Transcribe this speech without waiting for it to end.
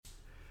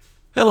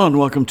Hello and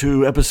welcome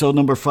to episode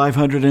number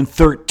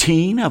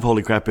 513 of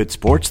Holy Crap It's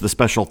Sports, the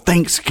special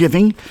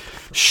Thanksgiving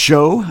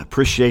show.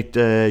 Appreciate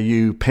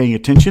you paying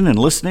attention and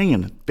listening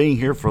and being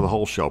here for the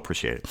whole show.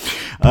 Appreciate it.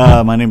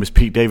 My name is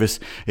Pete Davis.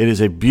 It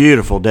is a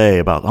beautiful day,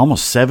 about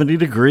almost 70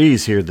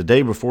 degrees here the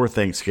day before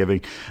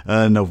Thanksgiving,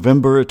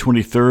 November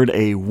 23rd,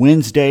 a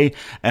Wednesday,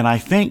 and I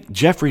think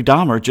Jeffrey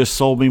Dahmer just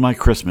sold me my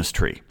Christmas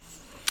tree.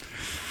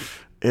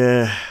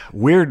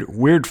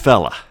 Weird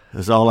fella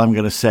is all I'm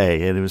going to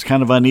say. And it was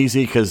kind of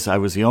uneasy because I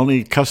was the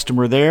only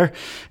customer there,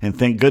 and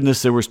thank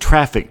goodness there was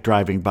traffic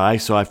driving by,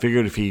 so I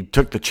figured if he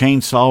took the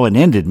chainsaw and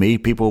ended me,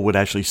 people would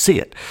actually see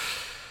it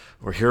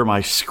or hear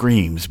my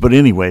screams. But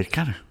anyway,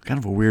 kind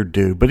of a weird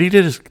dude, but he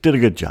did a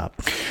good job.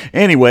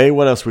 Anyway,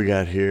 what else we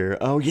got here?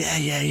 Oh,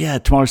 yeah.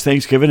 Tomorrow's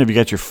Thanksgiving. Have you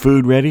got your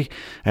food ready?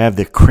 I have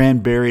the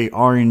cranberry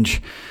orange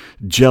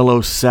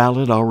Jell-O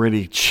salad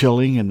already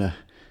chilling, and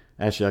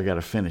actually I got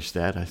to finish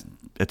that.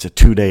 It's a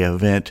 2-day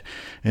event,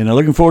 and I'm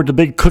looking forward to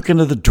big cooking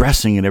of the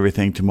dressing and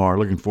everything tomorrow.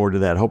 Looking forward to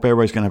that. Hope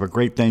everybody's going to have a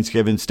great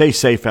Thanksgiving. Stay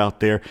safe out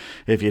there.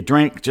 If you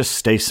drink, just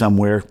stay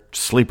somewhere.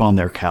 Sleep on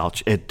their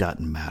couch. It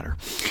doesn't matter.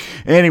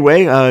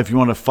 Anyway, if you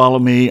want to follow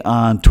me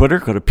on Twitter,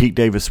 go to Pete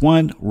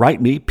Davis1.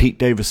 Write me,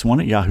 PeteDavis1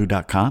 at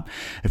yahoo.com.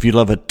 If you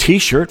love a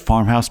T-shirt,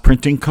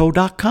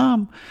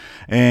 FarmhousePrintingCo.com.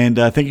 And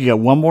I think you got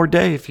one more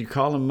day if you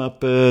call them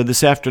up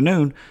this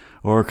afternoon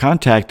or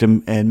contact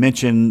them and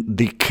mention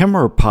the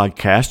Kimmer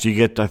podcast. You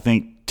get, I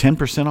think,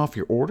 10% off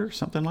your order,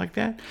 something like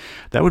that.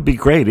 That would be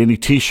great. Any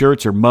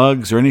T-shirts or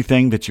mugs or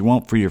anything that you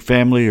want for your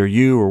family or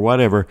you or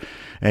whatever.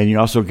 And you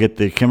also get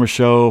the Kimmer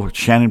Show,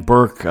 Shannon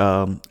Burke,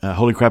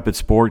 Holy Crap It's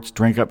Sports,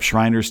 Drink Up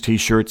Shriners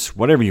T-shirts,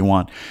 whatever you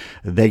want.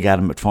 They got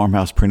them at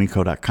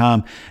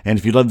FarmhousePrintingCo.com. And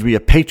if you'd love to be a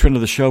patron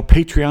of the show,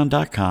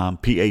 Patreon.com,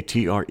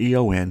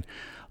 Patreon.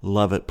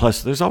 Love it.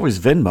 Plus, there's always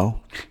Venmo.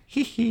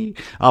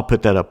 I'll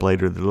put that up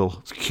later, the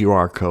little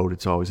QR code.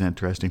 It's always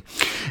interesting.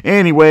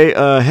 Anyway,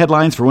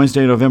 headlines for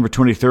Wednesday, November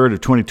 23rd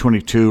of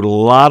 2022. A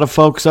lot of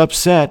folks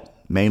upset,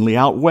 mainly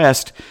out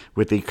west,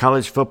 with the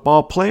College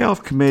Football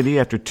Playoff Committee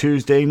after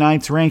Tuesday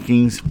night's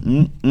rankings.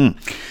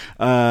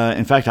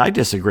 In fact, I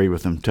disagree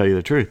with them, to tell you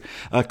the truth.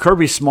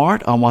 Kirby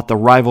Smart on what the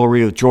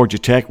rivalry with Georgia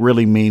Tech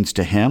really means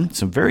to him.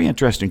 Some very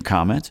interesting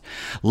comments.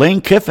 Lane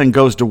Kiffin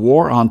goes to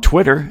war on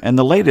Twitter, and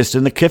the latest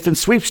in the Kiffin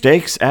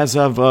sweepstakes. As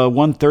of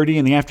 1:30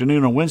 in the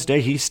afternoon on Wednesday,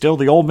 he's still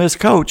the Ole Miss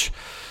coach.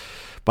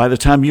 By the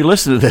time you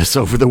listen to this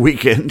over the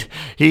weekend,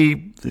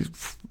 he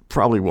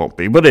probably won't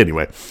be. But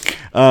anyway,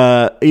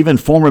 even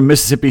former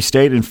Mississippi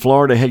State and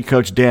Florida head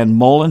coach Dan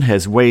Mullen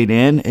has weighed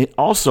in.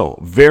 Also,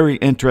 very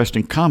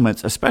interesting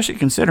comments, especially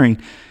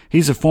considering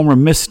he's a former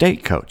Miss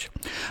State coach.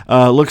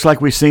 Looks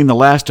like we've seen the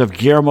last of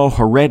Guillermo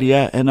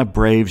Heredia in a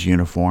Braves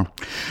uniform.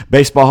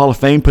 Baseball Hall of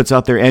Fame puts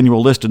out their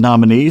annual list of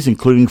nominees,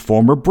 including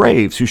former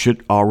Braves, who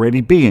should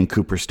already be in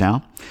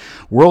Cooperstown.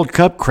 World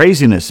Cup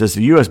craziness as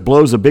the U.S.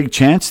 blows a big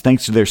chance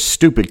thanks to their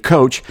stupid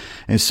coach,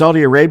 and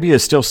Saudi Arabia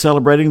is still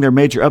celebrating their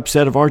major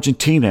upset of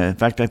Argentina. In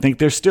fact, I think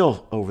they're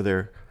still over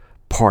there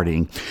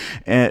partying.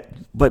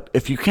 But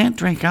if you can't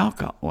drink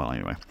alcohol, well,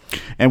 anyway.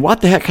 And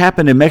what the heck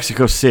happened in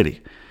Mexico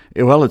City?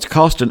 Well, it's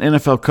cost an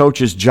NFL coach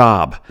his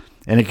job,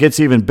 and it gets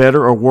even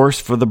better or worse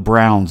for the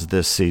Browns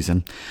this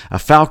season. A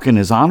Falcon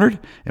is honored,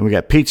 and we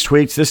got Pete's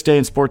Tweets, This Day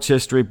in Sports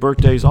History,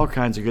 birthdays, all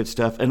kinds of good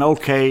stuff. And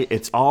okay,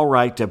 it's all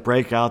right to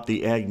break out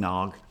the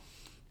eggnog.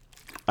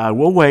 I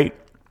will wait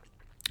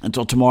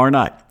until tomorrow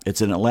night.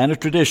 It's an Atlanta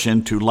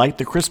tradition to light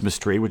the Christmas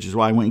tree, which is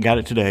why I went and got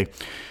it today.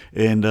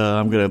 And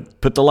I'm going to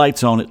put the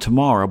lights on it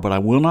tomorrow, but I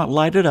will not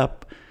light it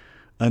up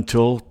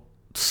until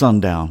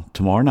sundown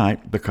tomorrow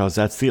night, because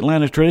that's the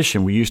Atlanta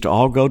tradition. We used to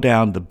all go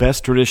down, the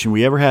best tradition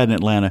we ever had in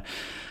Atlanta,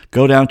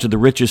 go down to the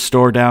richest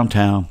store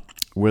downtown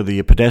where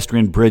the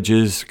pedestrian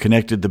bridges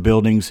connected the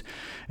buildings,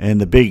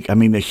 and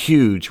the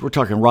huge, we're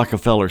talking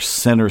Rockefeller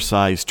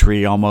Center-sized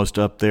tree almost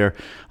up there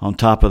on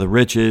top of the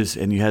riches,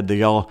 and you had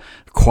the all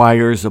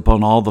choirs up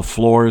on all the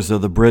floors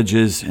of the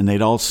bridges, and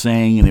they'd all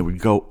sing, and it would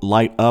go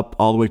light up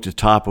all the way to the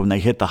top. When they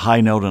hit the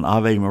high note on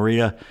Ave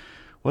Maria,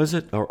 was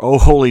it? Or Oh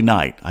Holy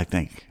Night, I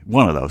think.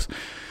 One of those.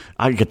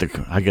 I get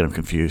them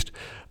confused,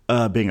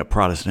 being a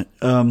Protestant.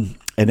 And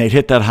they'd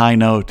hit that high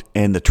note,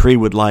 and the tree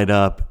would light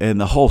up, and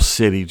the whole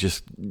city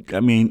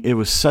it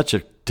was such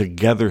a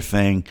together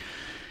thing.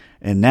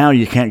 And now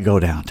you can't go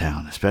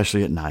downtown,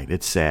 especially at night.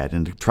 It's sad.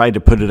 And tried to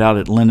put it out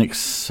at Lenox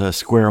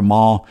Square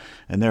Mall,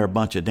 and there are a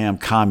bunch of damn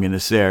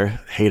communists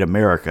there, hate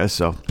America.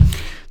 So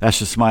that's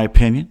just my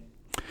opinion.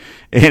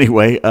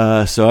 Anyway,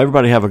 so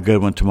everybody have a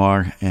good one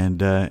tomorrow,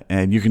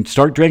 and you can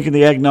start drinking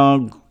the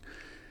eggnog,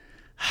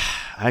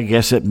 I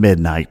guess, at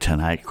midnight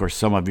tonight. Of course,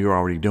 some of you are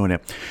already doing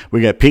it.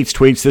 We got Pete's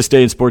Tweets, This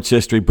Day in Sports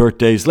History,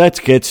 birthdays. Let's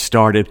get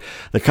started.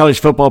 The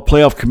College Football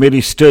Playoff Committee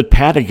stood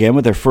pat again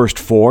with their first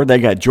four. They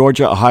got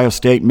Georgia, Ohio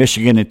State,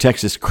 Michigan, and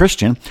Texas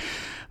Christian.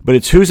 But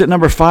it's who's at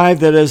number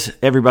 5 that has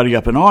everybody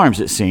up in arms,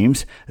 it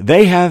seems.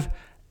 They have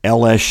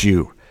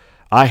LSU.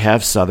 I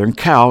have Southern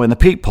Cal in the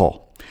Pete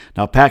poll.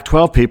 Now,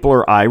 Pac-12 people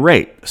are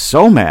irate,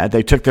 so mad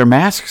they took their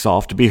masks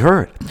off to be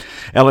heard.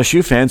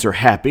 LSU fans are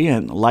happy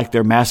and, like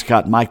their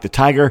mascot Mike the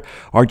Tiger,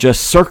 are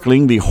just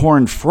circling the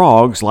horned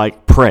frogs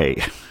like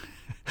prey,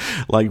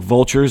 like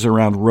vultures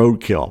around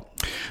roadkill.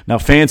 Now,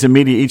 fans and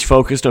media each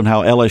focused on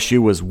how LSU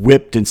was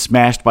whipped and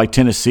smashed by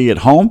Tennessee at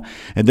home,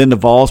 and then the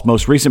Vols'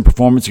 most recent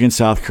performance against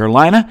South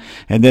Carolina,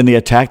 and then they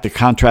attacked the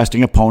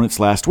contrasting opponents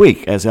last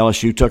week as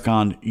LSU took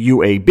on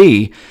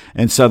UAB,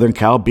 and Southern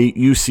Cal beat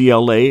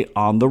UCLA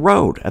on the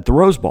road at the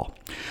Rose Bowl.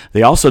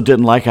 They also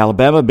didn't like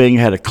Alabama being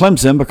ahead of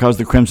Clemson because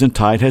the Crimson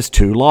Tide has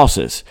 2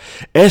 losses.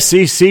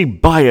 SEC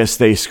bias,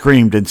 they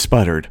screamed and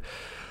sputtered.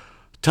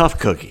 Tough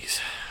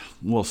cookies.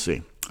 We'll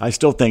see. I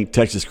still think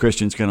Texas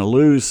Christian's going to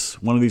lose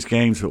one of these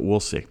games, but we'll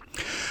see.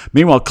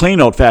 Meanwhile,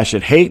 clean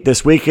old-fashioned hate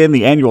this weekend,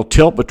 the annual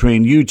tilt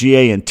between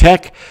UGA and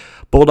Tech.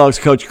 Bulldogs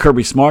coach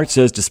Kirby Smart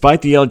says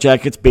despite the Yellow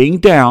Jackets being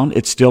down,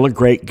 it's still a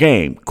great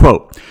game.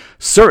 Quote,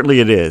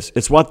 "Certainly it is.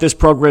 It's what this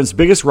program's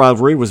biggest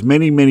rivalry was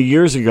many, many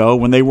years ago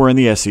when they were in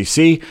the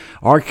SEC.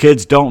 Our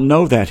kids don't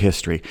know that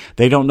history.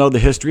 They don't know the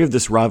history of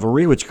this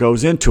rivalry which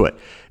goes into it.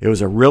 It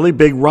was a really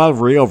big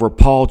rivalry over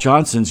Paul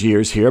Johnson's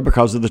years here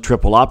because of the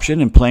triple option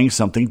and playing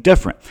something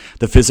different,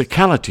 the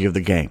physicality of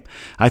the game.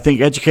 I think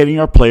educating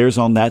our players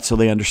on that so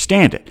they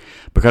understand it,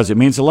 because it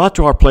means a lot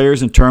to our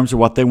players in terms of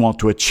what they want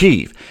to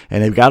achieve,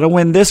 and they've got to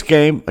win this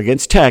game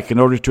against Tech in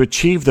order to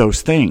achieve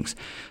those things.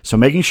 So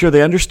making sure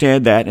they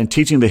understand that and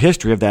teaching the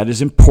history of that is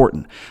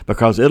important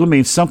because it'll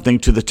mean something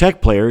to the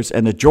Tech players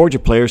and the Georgia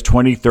players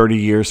 20, 30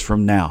 years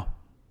from now."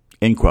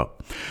 End quote.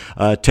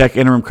 Tech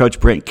interim coach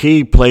Brent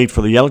Key played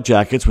for the Yellow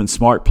Jackets when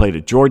Smart played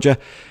at Georgia.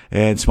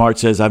 And Smart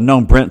says, "I've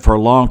known Brent for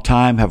a long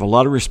time, have a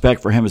lot of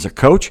respect for him as a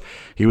coach.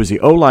 He was the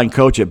O-line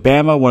coach at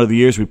Bama. One of the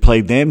years we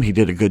played them, he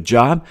did a good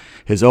job.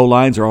 His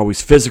O-lines are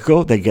always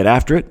physical. They get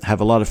after it,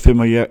 have a lot of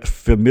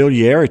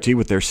familiarity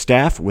with their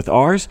staff, with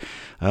ours.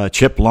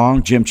 Chip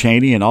Long, Jim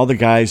Chaney, and all the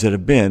guys that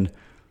have been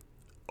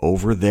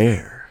over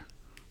there."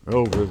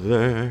 Over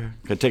there.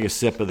 Can I take a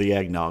sip of the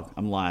eggnog?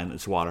 I'm lying.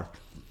 It's water.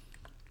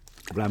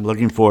 But I'm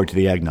looking forward to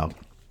the eggnog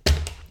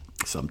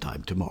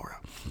sometime tomorrow.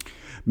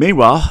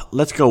 Meanwhile,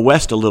 let's go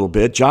west a little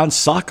bit. John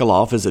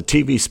Sokoloff is a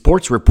TV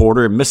sports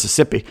reporter in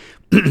Mississippi.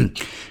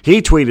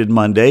 He tweeted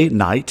Monday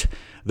night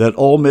that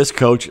Ole Miss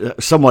coach,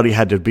 somebody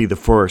had to be the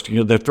first. You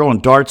know, they're throwing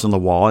darts on the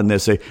wall, and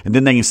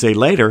then they can say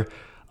later,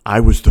 "I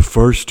was the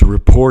first to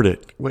report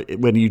it,"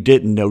 when you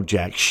didn't know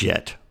jack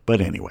shit.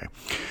 But anyway.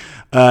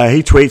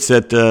 He tweets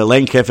that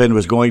Lane Kiffin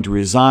was going to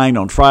resign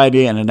on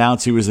Friday and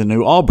announce he was the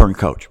new Auburn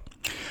coach.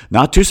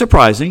 Not too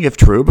surprising, if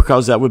true,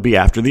 because that would be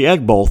after the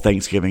Egg Bowl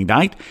Thanksgiving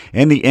night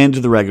and the end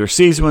of the regular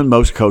season when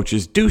most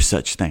coaches do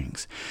such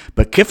things.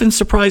 But Kiffin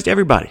surprised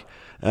everybody,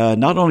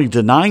 not only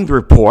denying the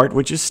report,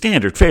 which is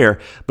standard fare,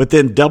 but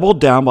then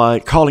doubled down by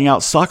calling out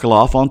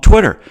Sokoloff on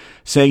Twitter,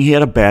 saying he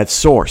had a bad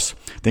source.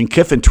 Then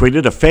Kiffin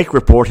tweeted a fake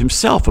report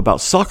himself about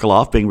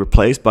Sokoloff being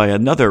replaced by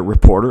another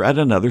reporter at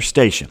another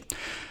station.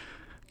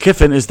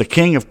 Kiffin is the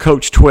king of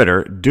Coach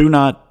Twitter. Do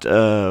not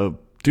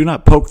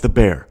poke the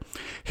bear.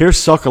 Here's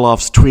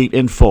Sokoloff's tweet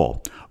in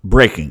full.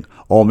 Breaking.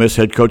 Ole Miss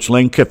head coach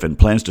Lane Kiffin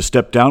plans to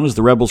step down as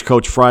the Rebels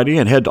coach Friday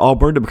and head to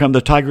Auburn to become the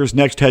Tigers'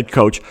 next head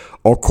coach,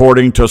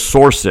 according to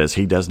sources.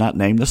 He does not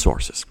name the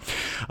sources.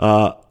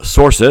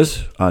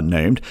 Sources,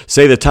 unnamed,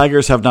 say the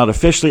Tigers have not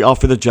officially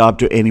offered the job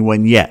to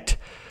anyone yet.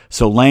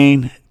 So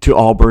Lane to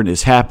Auburn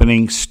is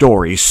happening.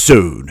 Story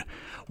soon.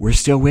 We're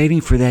still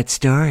waiting for that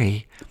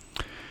story.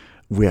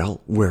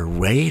 Well, we're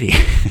waiting.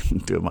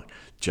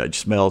 Judge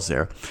Smells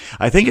there.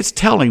 I think it's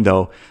telling,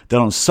 though, that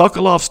on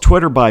Sokoloff's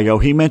Twitter bio,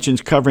 he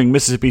mentions covering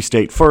Mississippi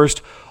State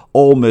first,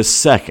 Ole Miss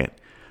second.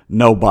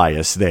 No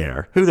bias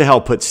there. Who the hell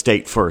put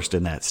State first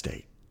in that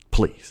state?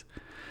 Please.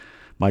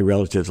 My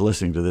relatives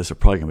listening to this are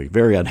probably going to be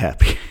very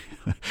unhappy.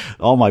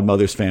 All my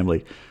mother's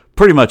family,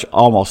 pretty much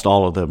almost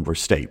all of them were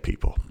State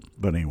people.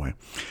 But anyway,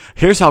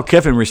 here's how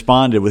Kiffin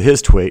responded with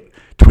his tweet.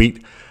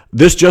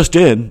 This just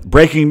in,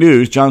 breaking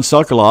news, John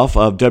Sokoloff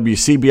of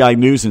WCBI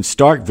News in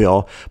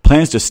Starkville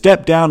plans to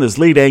step down as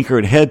lead anchor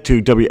and head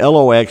to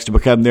WLOX to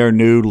become their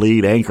new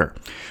lead anchor.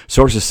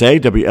 Sources say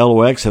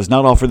WLOX has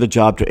not offered the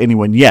job to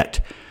anyone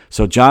yet.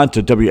 So John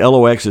to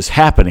WLOX is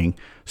happening.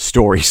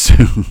 Story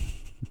soon.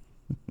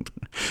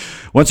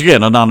 Once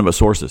again, anonymous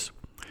sources.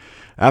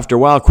 After a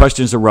while,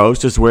 questions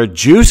arose as to where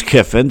Juice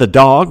Kiffin, the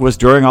dog, was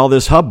during all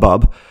this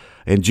hubbub.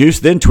 And Juice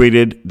then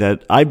tweeted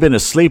that I've been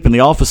asleep in the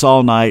office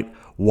all night.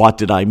 What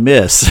did I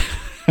miss?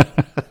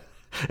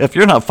 If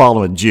you're not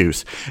following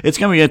Juice, it's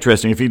going to be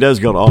interesting if he does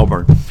go to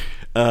Auburn.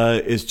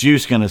 Is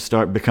Juice going to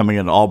start becoming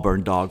an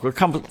Auburn dog? Well,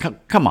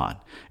 come on.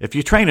 If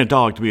you train a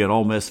dog to be an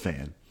Ole Miss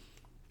fan,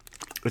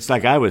 it's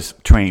like I was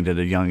trained at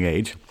a young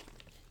age.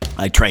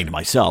 I trained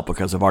myself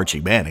because of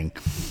Archie Manning.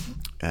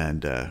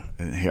 And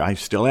here I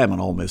still am an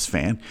Ole Miss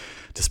fan,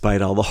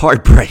 despite all the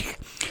heartbreak.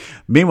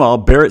 Meanwhile,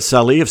 Barrett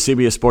Salih of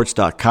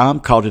CBSSports.com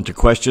called into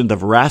question the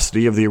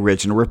veracity of the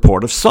original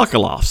report of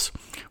Suckoff,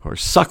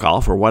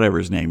 or whatever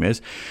his name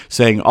is,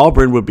 saying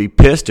Auburn would be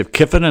pissed if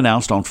Kiffin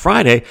announced on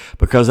Friday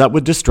because that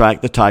would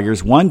distract the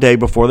Tigers one day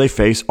before they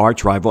face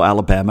arch-rival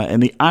Alabama in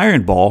the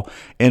Iron Bowl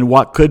in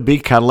what could be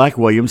Cadillac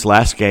Williams'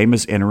 last game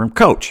as interim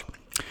coach.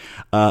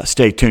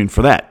 Stay tuned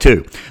for that,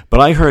 too.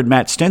 But I heard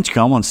Matt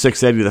Stinchcomb on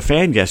 680 The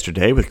Fan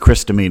yesterday with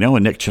Chris Domino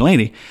and Nick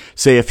Cellini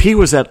say if he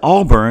was at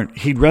Auburn,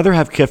 he'd rather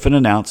have Kiffin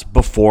announced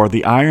before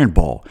the Iron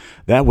Bowl.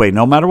 That way,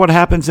 no matter what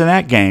happens in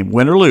that game,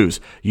 win or lose,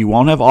 you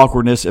won't have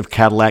awkwardness if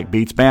Cadillac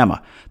beats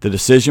Bama. The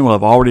decision will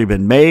have already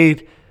been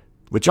made,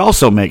 which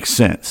also makes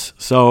sense.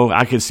 So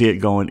I can see it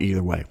going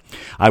either way.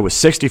 I was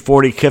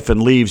 60-40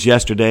 Kiffin leaves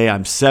yesterday.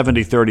 I'm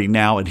 70-30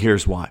 now, and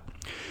here's why.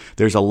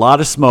 There's a lot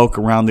of smoke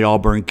around the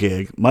Auburn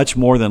gig, much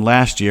more than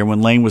last year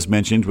when Lane was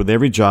mentioned with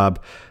every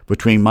job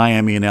between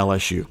Miami and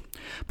LSU.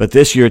 But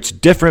this year it's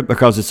different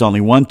because it's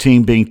only one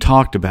team being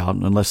talked about,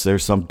 unless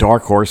there's some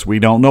dark horse we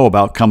don't know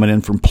about coming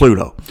in from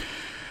Pluto.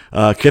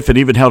 Kiffin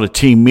even held a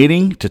team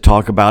meeting to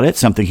talk about it,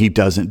 something he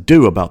doesn't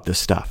do about this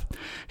stuff.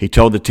 He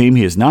told the team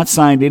he has not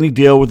signed any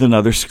deal with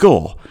another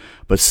school.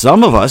 But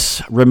some of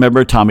us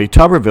remember Tommy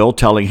Tuberville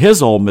telling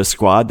his Ole Miss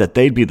squad that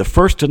they'd be the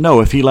first to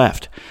know if he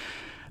left.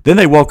 Then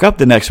they woke up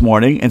the next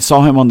morning and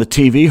saw him on the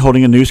TV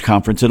holding a news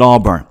conference at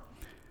Auburn.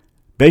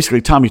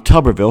 Basically, Tommy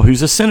Tuberville,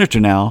 who's a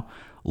senator now,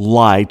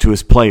 lied to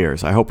his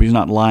players. I hope he's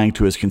not lying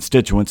to his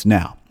constituents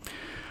now.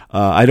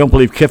 I don't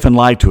believe Kiffin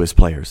lied to his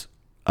players.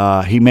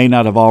 He may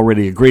not have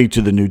already agreed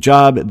to the new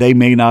job. They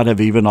may not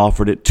have even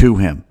offered it to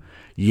him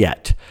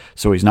yet.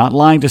 So he's not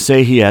lying to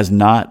say he has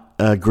not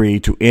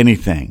agreed to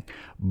anything.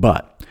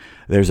 But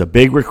there's a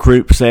big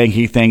recruit saying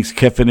he thinks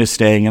Kiffin is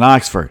staying in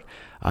Oxford.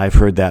 I've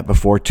heard that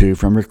before, too,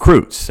 from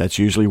recruits. That's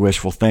usually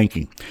wishful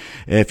thinking.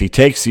 If he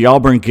takes the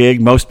Auburn gig,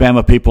 most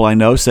Bama people I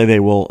know say they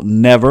will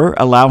never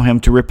allow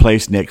him to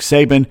replace Nick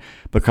Saban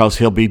because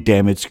he'll be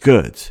damaged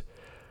goods.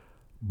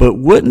 But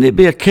wouldn't it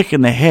be a kick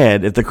in the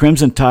head if the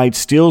Crimson Tide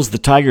steals the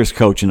Tigers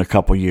coach in a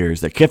couple years,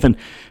 that Kiffin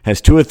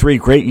has 2 or 3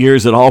 great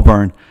years at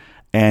Auburn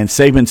and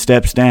Saban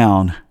steps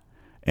down,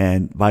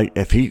 and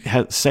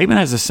Saban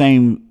has the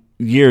same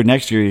year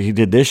next year he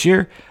did this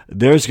year,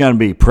 there's going to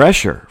be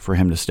pressure for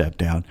him to step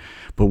down.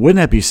 But wouldn't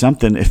that be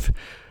something if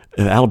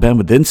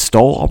Alabama then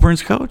stole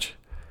Auburn's coach?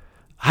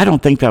 I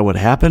don't think that would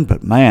happen,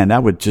 but man,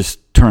 that would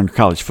just turn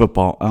college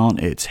football on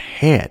its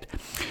head.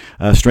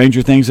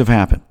 Stranger things have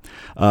happened.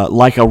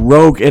 Like a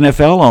rogue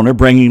NFL owner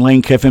bringing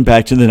Lane Kiffin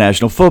back to the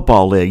National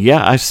Football League.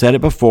 Yeah, I've said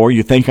it before.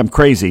 You think I'm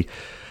crazy.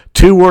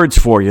 2 words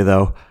for you,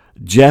 though.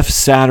 Jeff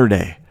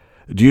Saturday.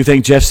 Do you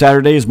think Jeff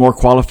Saturday is more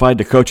qualified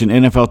to coach an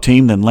NFL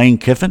team than Lane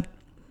Kiffin?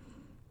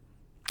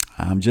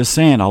 I'm just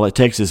saying, all it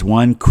takes is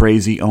one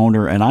crazy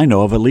owner, and I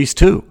know of at least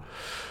 2.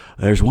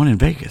 There's one in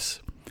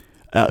Vegas.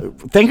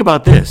 Think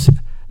about this.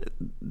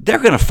 They're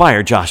going to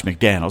fire Josh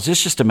McDaniels.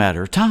 It's just a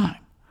matter of time.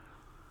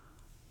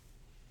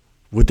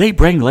 Would they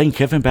bring Lane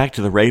Kiffin back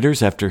to the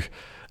Raiders after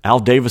Al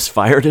Davis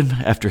fired him,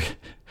 after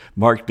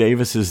Mark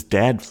Davis's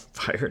dad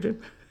fired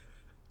him?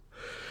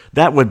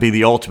 That would be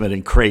the ultimate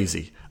in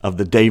crazy of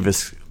the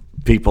Davis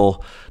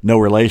people, no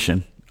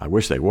relation, I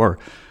wish they were,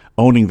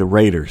 owning the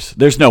Raiders.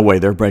 There's no way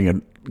they're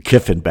bringing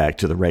Kiffin back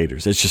to the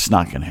Raiders. It's just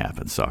not going to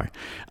happen, sorry.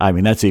 I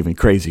mean, that's even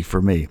crazy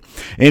for me.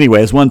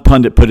 Anyway, as one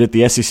pundit put it,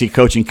 the SEC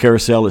coaching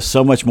carousel is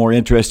so much more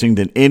interesting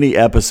than any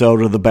episode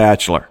of The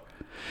Bachelor.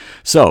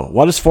 So,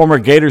 what does former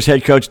Gators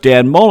head coach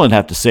Dan Mullen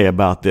have to say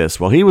about this?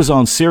 Well, he was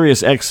on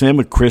Sirius XM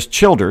with Chris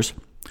Childers.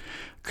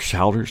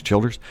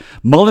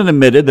 Mullen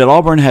admitted that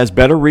Auburn has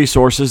better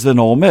resources than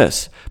Ole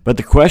Miss. But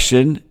the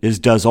question is,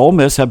 does Ole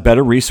Miss have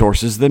better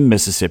resources than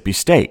Mississippi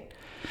State?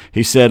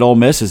 He said Ole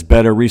Miss has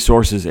better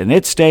resources in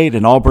its state,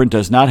 and Auburn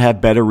does not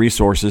have better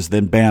resources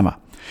than Bama.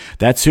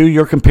 That's who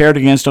you're compared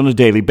against on a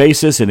daily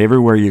basis, and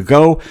everywhere you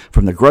go,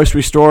 from the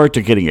grocery store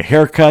to getting a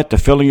haircut to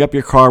filling up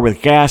your car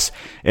with gas,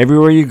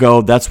 everywhere you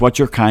go, that's what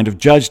you're kind of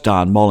judged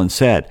on, Mullen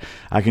said.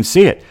 I can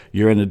see it.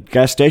 You're in a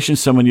gas station,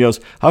 someone yells,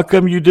 how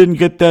come you didn't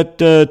get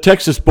that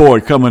Texas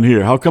boy coming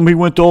here? How come he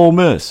went to Ole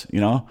Miss?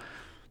 You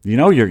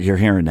know you're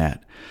hearing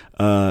that.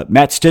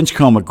 Matt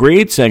Stinchcomb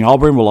agreed, saying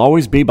Auburn will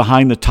always be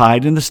behind the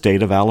Tide in the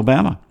state of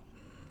Alabama.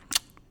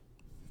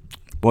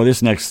 Boy,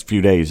 this next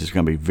few days is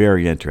going to be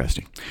very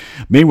interesting.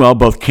 Meanwhile,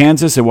 both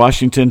Kansas and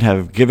Washington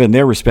have given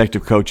their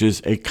respective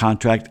coaches a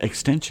contract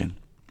extension.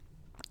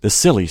 The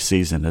silly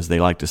season, as they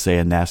like to say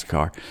in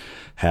NASCAR,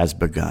 has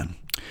begun.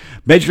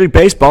 Major League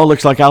Baseball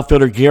looks like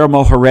outfielder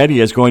Guillermo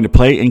Heredia is going to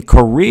play in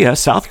Korea,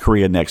 South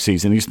Korea next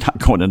season. He's not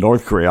going to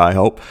North Korea, I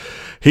hope.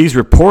 He's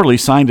reportedly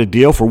signed a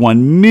deal for $1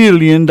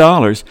 million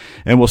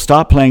and will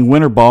stop playing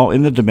winter ball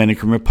in the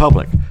Dominican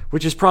Republic,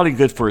 which is probably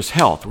good for his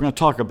health. We're going to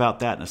talk about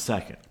that in a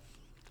second.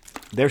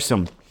 There's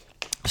some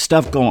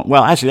stuff going,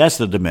 well, actually, that's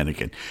the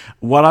Dominican.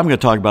 What I'm going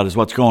to talk about is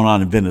what's going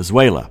on in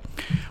Venezuela,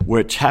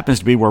 which happens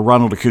to be where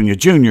Ronald Acuna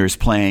Jr. is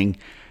playing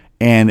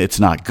and it's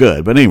not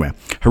good. But anyway,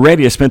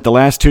 Heredia spent the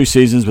last 2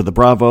 seasons with the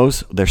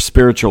Bravos, their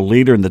spiritual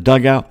leader in the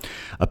dugout,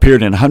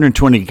 appeared in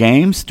 120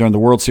 games during the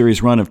World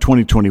Series run of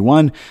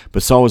 2021,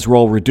 but saw his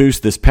role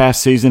reduced this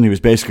past season. He was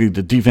basically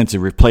the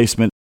defensive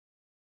replacement.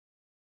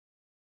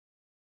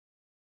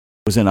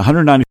 Was in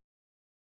 190